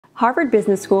Harvard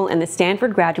Business School and the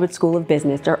Stanford Graduate School of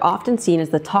Business are often seen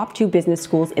as the top two business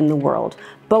schools in the world,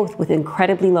 both with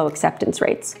incredibly low acceptance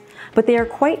rates. But they are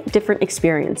quite different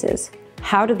experiences.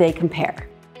 How do they compare?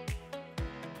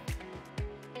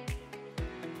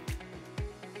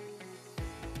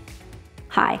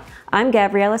 Hi, I'm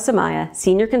Gavriella Semaya,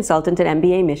 Senior Consultant at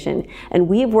mbaMission, and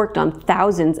we have worked on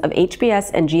thousands of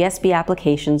HBS and GSB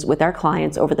applications with our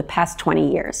clients over the past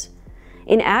 20 years.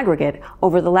 In aggregate,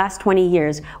 over the last 20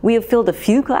 years, we have filled a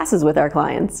few classes with our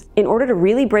clients. In order to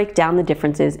really break down the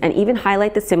differences and even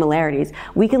highlight the similarities,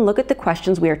 we can look at the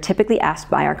questions we are typically asked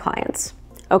by our clients.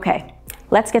 Okay,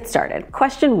 let's get started.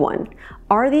 Question 1.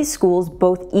 Are these schools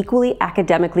both equally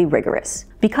academically rigorous?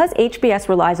 Because HBS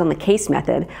relies on the case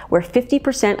method, where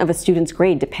 50% of a student's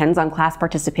grade depends on class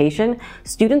participation,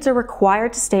 students are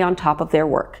required to stay on top of their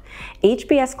work.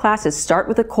 HBS classes start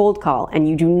with a cold call, and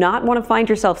you do not want to find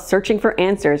yourself searching for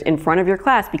answers in front of your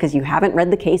class because you haven't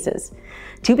read the cases.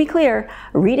 To be clear,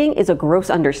 reading is a gross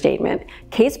understatement.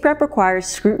 Case prep requires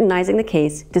scrutinizing the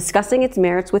case, discussing its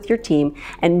merits with your team,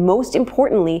 and most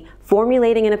importantly,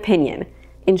 formulating an opinion.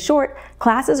 In short,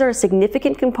 classes are a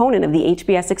significant component of the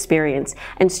HBS experience,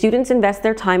 and students invest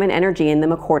their time and energy in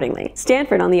them accordingly.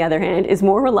 Stanford, on the other hand, is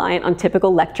more reliant on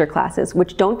typical lecture classes,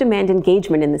 which don't demand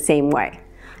engagement in the same way.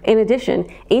 In addition,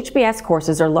 HBS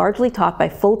courses are largely taught by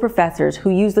full professors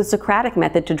who use the Socratic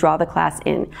method to draw the class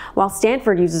in, while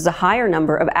Stanford uses a higher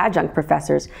number of adjunct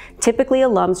professors, typically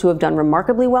alums who have done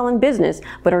remarkably well in business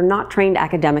but are not trained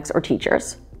academics or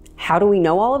teachers. How do we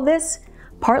know all of this?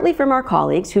 Partly from our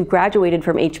colleagues who've graduated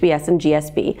from HBS and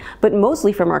GSB, but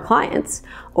mostly from our clients.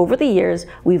 Over the years,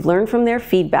 we've learned from their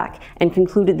feedback and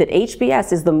concluded that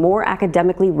HBS is the more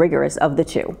academically rigorous of the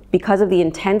two, because of the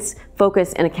intense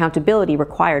focus and accountability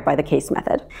required by the case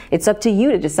method. It's up to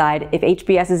you to decide if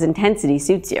HBS's intensity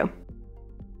suits you.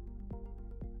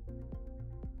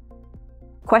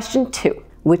 Question 2.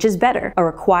 Which is better, a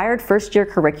required first-year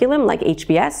curriculum like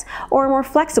HBS or a more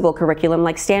flexible curriculum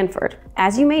like Stanford?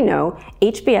 As you may know,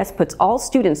 HBS puts all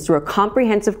students through a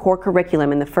comprehensive core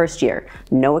curriculum in the first year,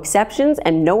 no exceptions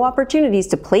and no opportunities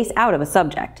to place out of a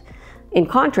subject. In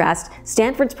contrast,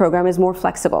 Stanford's program is more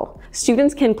flexible.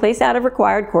 Students can place out of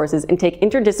required courses and take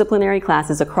interdisciplinary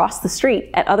classes across the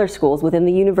street at other schools within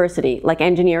the university, like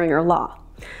engineering or law.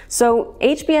 So,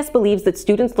 HBS believes that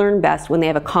students learn best when they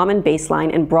have a common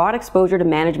baseline and broad exposure to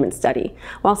management study,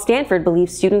 while Stanford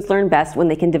believes students learn best when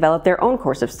they can develop their own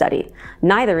course of study.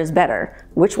 Neither is better.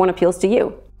 Which one appeals to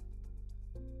you?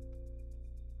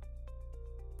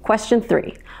 Question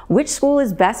 3. Which school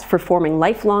is best for forming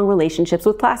lifelong relationships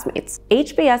with classmates?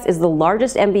 HBS is the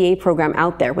largest MBA program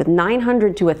out there with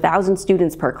 900 to 1,000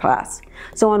 students per class.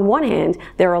 So on one hand,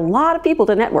 there are a lot of people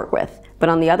to network with, but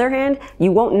on the other hand,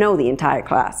 you won't know the entire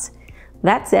class.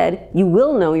 That said, you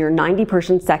will know your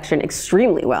 90-person section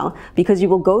extremely well because you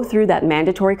will go through that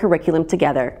mandatory curriculum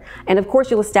together. And of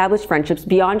course, you'll establish friendships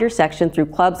beyond your section through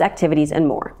clubs, activities, and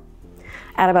more.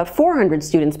 At about 400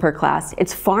 students per class,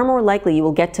 it's far more likely you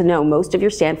will get to know most of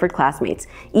your Stanford classmates,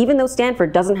 even though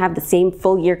Stanford doesn't have the same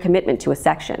full-year commitment to a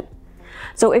section.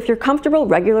 So if you're comfortable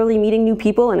regularly meeting new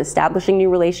people and establishing new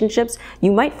relationships,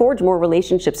 you might forge more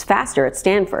relationships faster at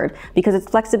Stanford because its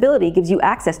flexibility gives you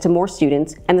access to more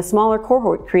students and the smaller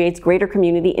cohort creates greater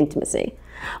community intimacy.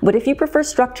 But if you prefer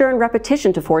structure and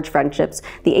repetition to forge friendships,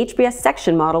 the HBS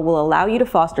section model will allow you to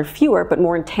foster fewer but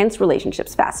more intense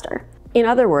relationships faster. In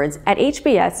other words, at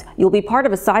HBS, you'll be part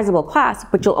of a sizable class,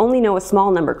 but you'll only know a small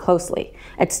number closely.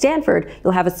 At Stanford,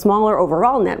 you'll have a smaller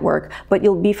overall network, but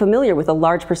you'll be familiar with a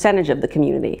large percentage of the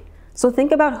community. So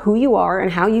think about who you are and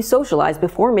how you socialize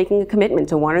before making a commitment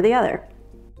to one or the other.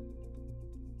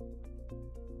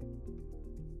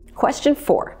 Question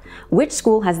 4. Which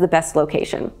school has the best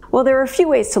location? Well, there are a few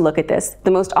ways to look at this, the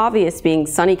most obvious being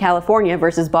sunny California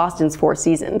versus Boston's Four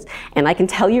Seasons. And I can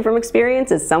tell you from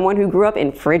experience, as someone who grew up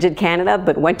in frigid Canada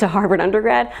but went to Harvard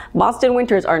undergrad, Boston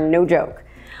winters are no joke.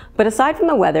 But aside from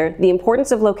the weather, the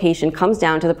importance of location comes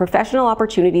down to the professional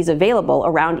opportunities available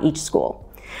around each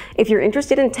school. If you're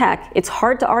interested in tech, it's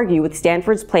hard to argue with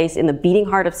Stanford's place in the beating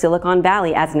heart of Silicon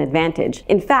Valley as an advantage.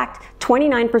 In fact,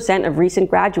 29% of recent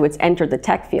graduates entered the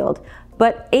tech field.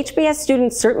 But HBS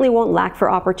students certainly won't lack for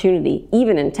opportunity,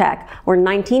 even in tech, where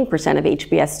 19% of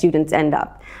HBS students end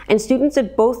up. And students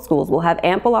at both schools will have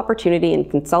ample opportunity in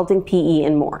consulting, PE,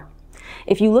 and more.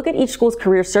 If you look at each school's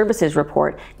career services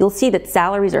report, you'll see that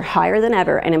salaries are higher than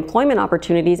ever and employment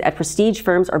opportunities at prestige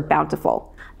firms are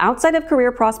bountiful. Outside of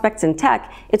career prospects in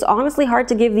tech, it's honestly hard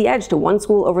to give the edge to one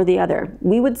school over the other.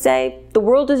 We would say the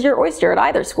world is your oyster at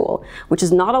either school, which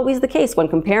is not always the case when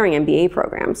comparing MBA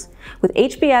programs. With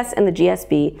HBS and the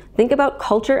GSB, think about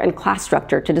culture and class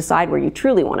structure to decide where you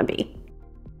truly want to be.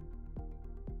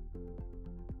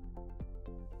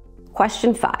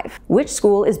 Question 5. Which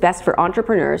school is best for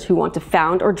entrepreneurs who want to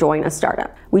found or join a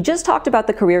startup? We just talked about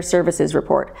the career services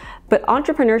report, but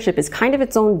entrepreneurship is kind of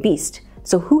its own beast.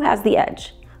 So who has the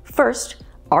edge? First,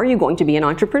 are you going to be an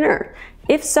entrepreneur?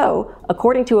 If so,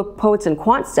 according to a Poets and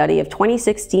Quant study of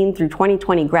 2016 through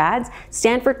 2020 grads,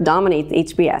 Stanford dominates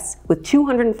HBS, with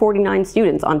 249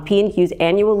 students on P&Q's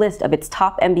annual list of its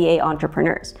top MBA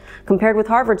entrepreneurs, compared with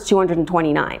Harvard's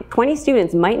 229. 20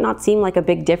 students might not seem like a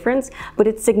big difference, but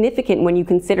it's significant when you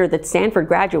consider that Stanford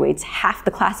graduates half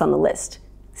the class on the list.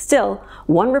 Still,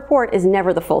 one report is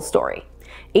never the full story.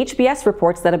 HBS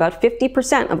reports that about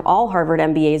 50% of all Harvard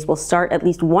MBAs will start at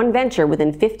least one venture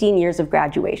within 15 years of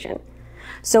graduation.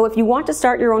 So if you want to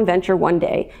start your own venture one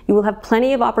day, you will have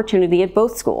plenty of opportunity at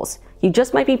both schools. You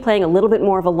just might be playing a little bit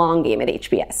more of a long game at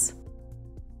HBS.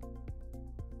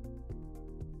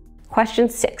 Question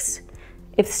 6.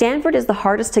 If Stanford is the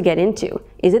hardest to get into,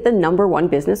 is it the #1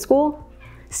 business school?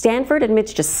 Stanford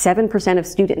admits just 7% of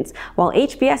students, while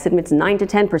HBS admits 9 to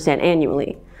 10%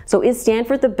 annually. So is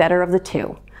Stanford the better of the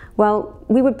two? Well,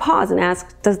 we would pause and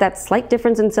ask, does that slight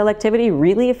difference in selectivity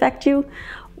really affect you?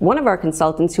 One of our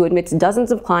consultants who admits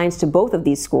dozens of clients to both of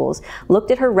these schools looked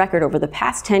at her record over the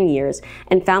past 10 years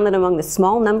and found that among the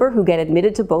small number who get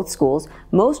admitted to both schools,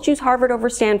 most choose Harvard over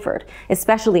Stanford,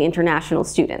 especially international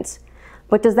students.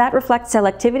 But does that reflect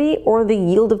selectivity or the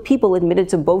yield of people admitted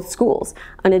to both schools,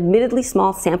 an admittedly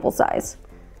small sample size?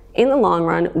 In the long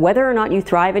run, whether or not you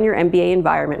thrive in your MBA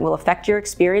environment will affect your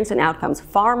experience and outcomes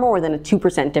far more than a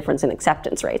 2% difference in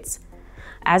acceptance rates.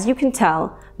 As you can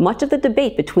tell, much of the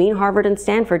debate between Harvard and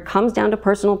Stanford comes down to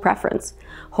personal preference.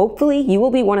 Hopefully, you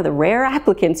will be one of the rare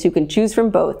applicants who can choose from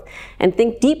both and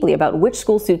think deeply about which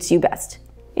school suits you best.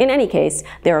 In any case,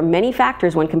 there are many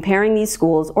factors when comparing these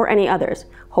schools or any others.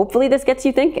 Hopefully this gets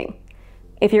you thinking.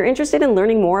 If you're interested in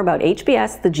learning more about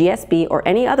HBS, the GSB, or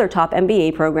any other top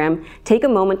MBA program, take a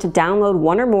moment to download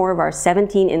one or more of our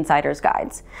 17 Insiders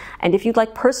Guides. And if you'd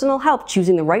like personal help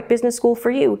choosing the right business school for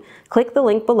you, click the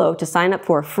link below to sign up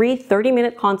for a free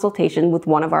 30-minute consultation with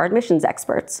one of our admissions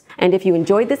experts. And if you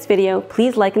enjoyed this video,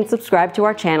 please like and subscribe to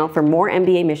our channel for more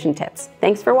mbaMission tips.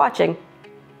 Thanks for watching.